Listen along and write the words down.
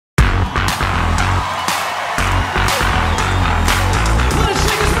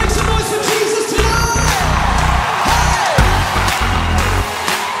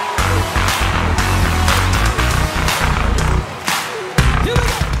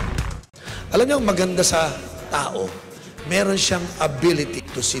Alam niyo, maganda sa tao, meron siyang ability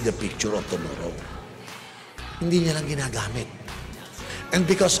to see the picture of tomorrow. Hindi niya lang ginagamit. And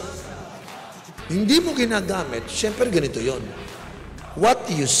because hindi mo ginagamit, siyempre ganito yon. What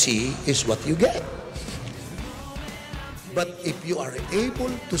you see is what you get. But if you are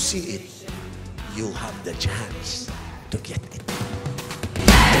able to see it, you have the chance to get it.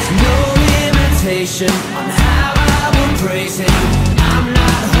 There's no limitation on how I will praise Him. I'm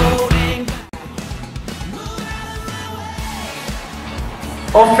not holding back.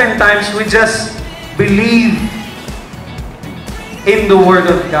 Oftentimes, we just believe in the Word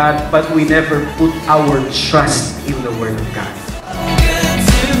of God, but we never put our trust in the Word of God. Good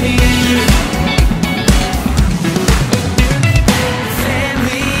to me.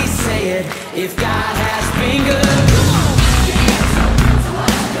 Family, say it. If God has been good.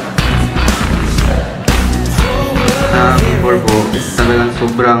 Before po, talagang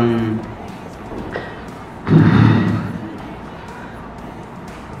sobrang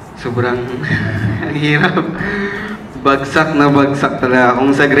ang hirap. Bagsak na bagsak talaga. Kung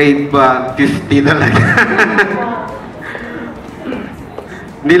sa grade pa, 50 talaga.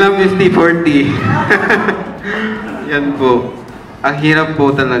 Hindi lang 50, 40. Yan po. Ang hirap po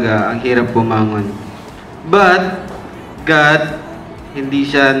talaga. Ang hirap bumangon. But, God, hindi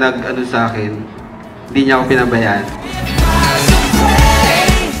siya nag-ano sa akin. Hindi niya ako pinabayaan.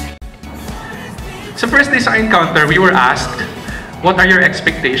 Sa first day sa encounter, we were asked, what are your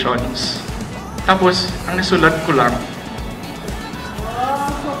expectations? Tapos, ang nasulat ko lang,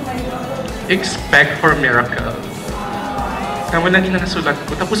 expect for miracle. Tama lang yung nasulat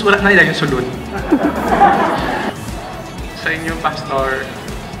ko. Tapos wala na nila yung sulod. Sa inyo, Pastor,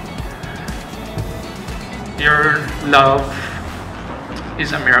 your love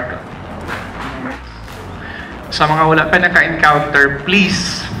is a miracle. Sa mga wala pa naka-encounter,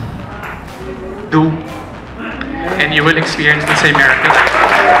 please do. And you will experience the same miracle.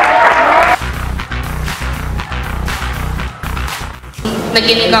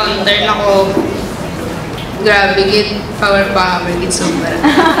 Nag-encounter na ko. Grabe, git power git sobra.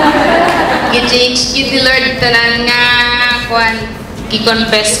 Git the Lord tanan nga kuan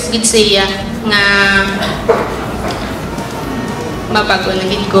gi-confess git siya nga mabago na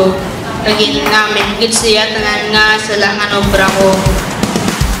gid ko. Lagi namin git siya tanan nga sala nga obra ko.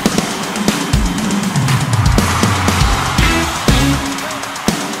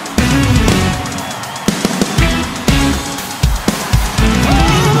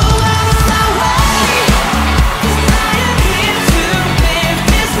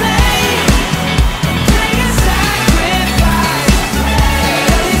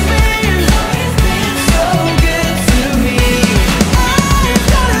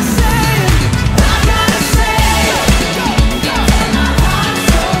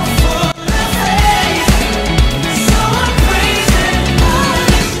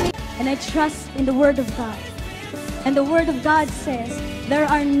 Trust in the Word of God. And the Word of God says there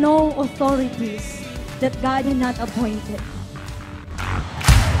are no authorities that God has not appointed.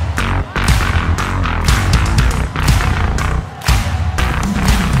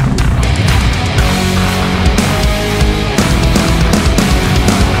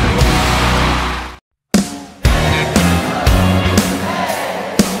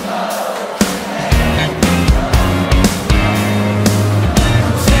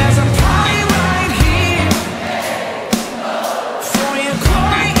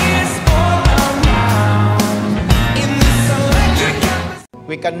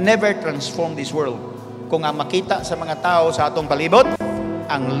 We can never transform this world kung ang makita sa mga tao sa atong palibot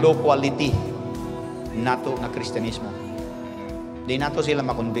ang low quality nato nga Kristiyanismo. Di nato sila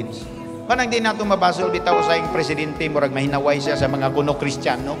makonvince. Kanang di nato mabasol bitaw sa ing presidente murag mahinaway siya sa mga kuno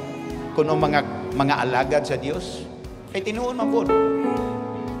Kristiyano, kuno mga alagad sa Dios. Kay tinuon man pud.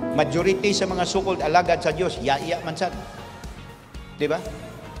 Majority sa mga so-called alagad sa Dios, iya man sad. Di ba?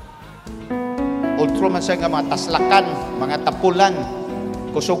 Ultro man sa mga taslakan, mga tapulan,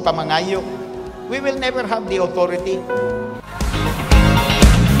 kusog pa mangayo. We will never have the authority.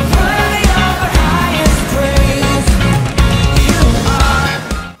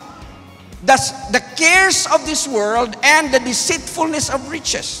 Thus, the cares of this world and the deceitfulness of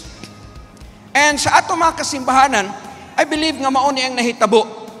riches. And sa ato mga kasimbahanan, I believe nga mauni ang nahitabo.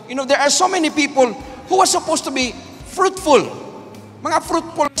 You know, there are so many people who are supposed to be fruitful. Mga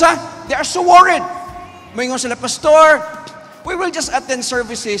fruitful sa, they are so worried. Moingon sila, Pastor, we will just attend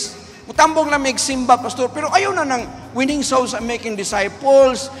services. Mutambong lang may simba, Pastor. Pero ayaw na ng winning souls and making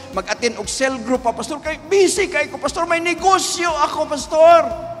disciples. Mag-attend og cell group pa, Pastor. Kay busy kay ko, Pastor. May negosyo ako, Pastor.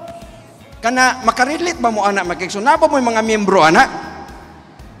 Kana, makarelate ba mo, anak? Magkikso na ba mo yung mga miyembro, anak?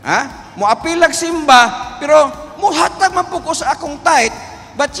 Ha? Moapilag simba, pero muhatag man po ko sa akong tithe,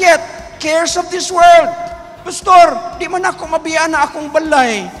 but yet, cares of this world. Pastor, di man ako mabiyaan na akong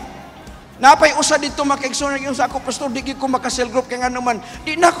balay. Napay usa dito makaigsunan yung sa ako, Pastor, di ko makasel group kaya nga naman.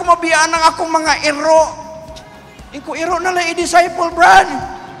 Di na ako mabiyaan ng akong mga iro. Iko iro na lang i-disciple, Brad.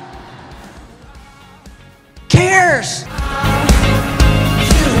 Cares.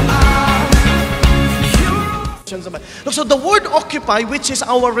 So the word occupy, which is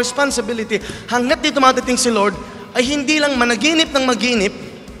our responsibility, hanggat dito madating si Lord, ay hindi lang managinip ng maginip,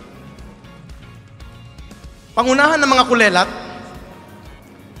 pangunahan ng mga kulelat,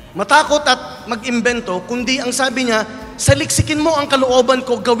 matakot at mag-imbento, kundi ang sabi niya, saliksikin mo ang kalooban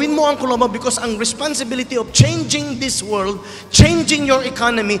ko, gawin mo ang kalooban, because ang responsibility of changing this world, changing your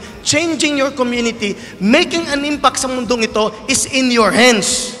economy, changing your community, making an impact sa mundong ito is in your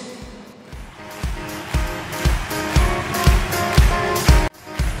hands.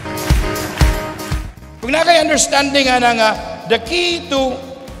 Kung na kayo understanding nga the key to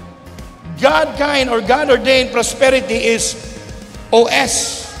God-kind or God-ordained prosperity is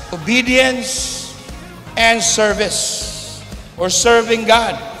OS, obedience and service, or serving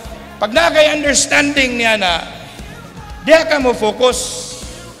God. Pag na kayo understanding niya na diya ka mo focus.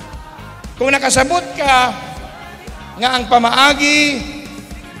 Kung nakasabot ka nga ang pamaagi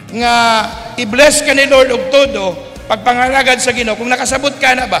nga i-bless ka ni Lord og todo pagpangalagad sa Ginoo, kung nakasabot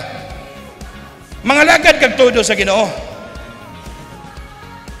ka na ba? Mga lagad kag todo sa Ginoo.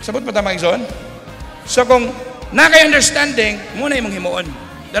 Sabot pa tama igsoon? So kung nakay understanding, muna imong himuon.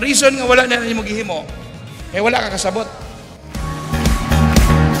 The reason nga wala na imong gihimo, wala ka kasabot.